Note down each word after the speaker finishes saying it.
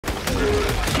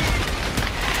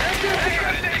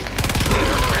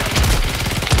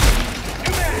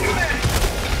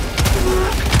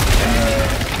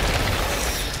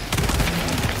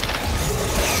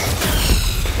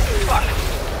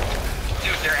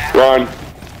Run.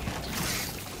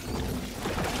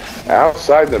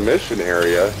 Outside the mission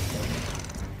area.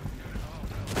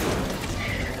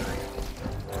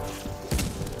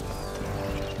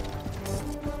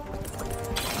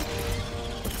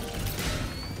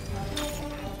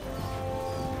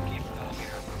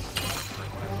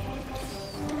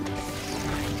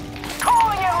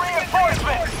 Calling in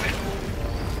reinforcements!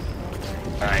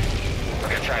 Alright, we're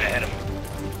gonna try to hit him.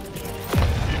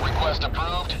 Request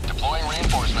approved. Deploying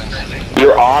reinforcements.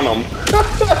 You're on them.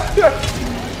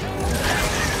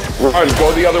 Run,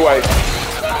 go the other way.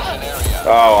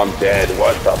 Oh, I'm dead.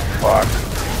 What the fuck?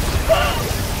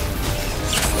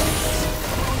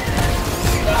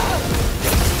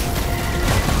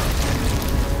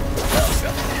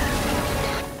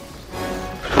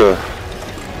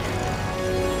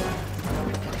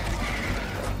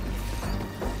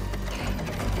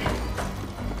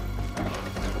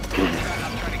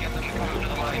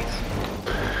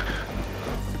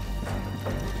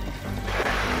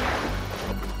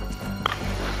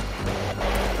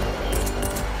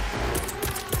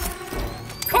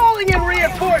 Calling in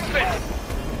reinforcements!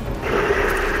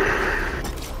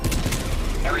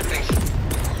 Everything's...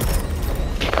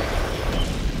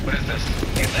 What is this?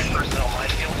 Anti-personnel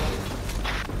minefield?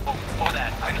 Oh,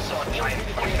 that. I just saw a giant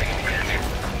thing over there.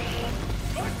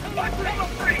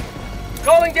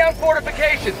 Calling down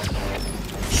fortifications!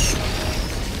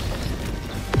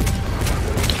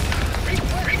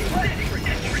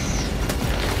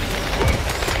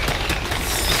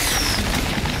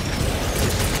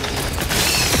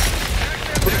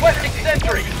 Requesting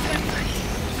sentry!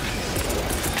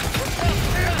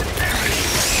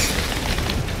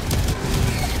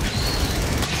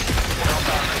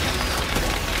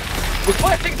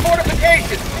 Requesting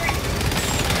fortifications!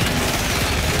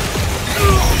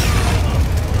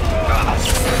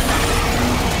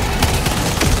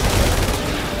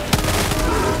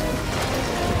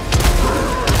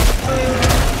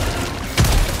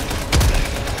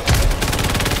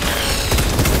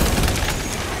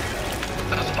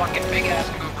 Those fucking big-ass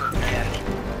mover again.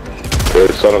 They're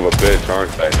the son of a bitch,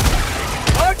 aren't they?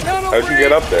 How'd you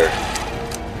get up there?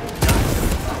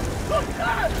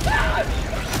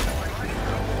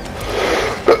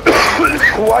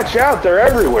 Watch out, they're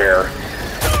everywhere.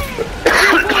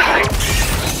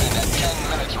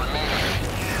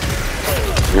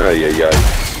 Yeah, yeah, yeah.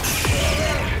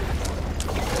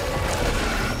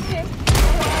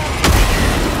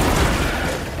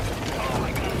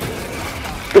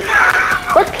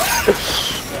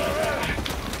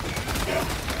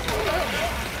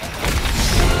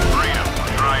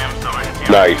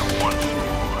 Nice.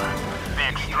 The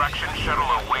extraction shuttle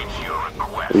awaits your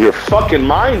request. Your fucking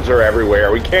mines are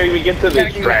everywhere. We can't even get to the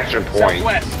extraction point.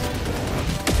 Southwest.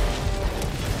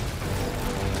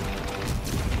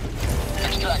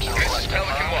 Extraction This is request.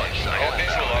 Pelican 1. I have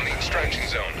visual on the extraction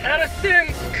zone. Out of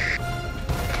sims!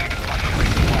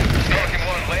 Pelican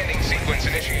 1 landing sequence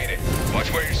initiated.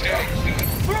 Watch where you're standing.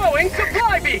 Throwing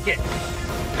supply beacon!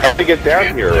 How to get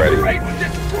down here already? Right with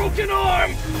this broken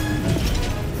arm!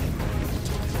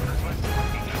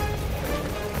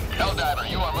 Helldiver,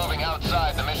 you are moving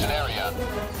outside the mission area.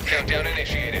 Countdown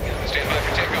initiated. Stand by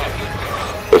for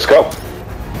takeoff. Let's go.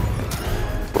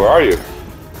 Where are you?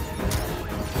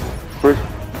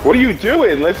 What are you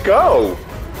doing? Let's go.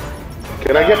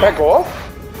 Can I get back off?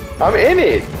 I'm in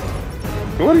it.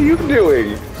 What are you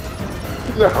doing?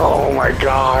 Oh my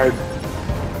god.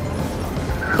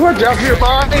 Watch out for your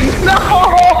mind. No!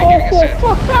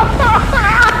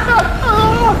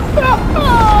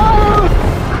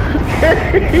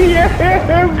 Yeah,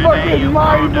 fucking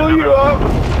mind blew you up.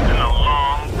 And a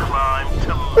long climb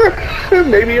to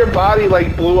Maybe your body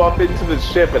like blew up into the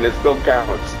ship and it still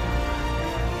counts.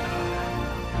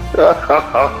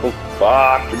 Oh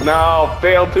fuck! No,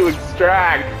 failed to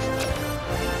extract.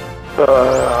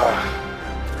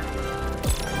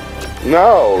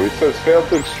 No, it says failed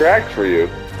to extract for you.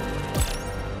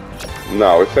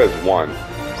 No, it says 1.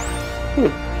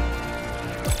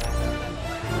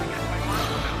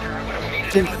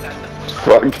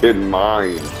 Fucking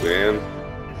minds, man.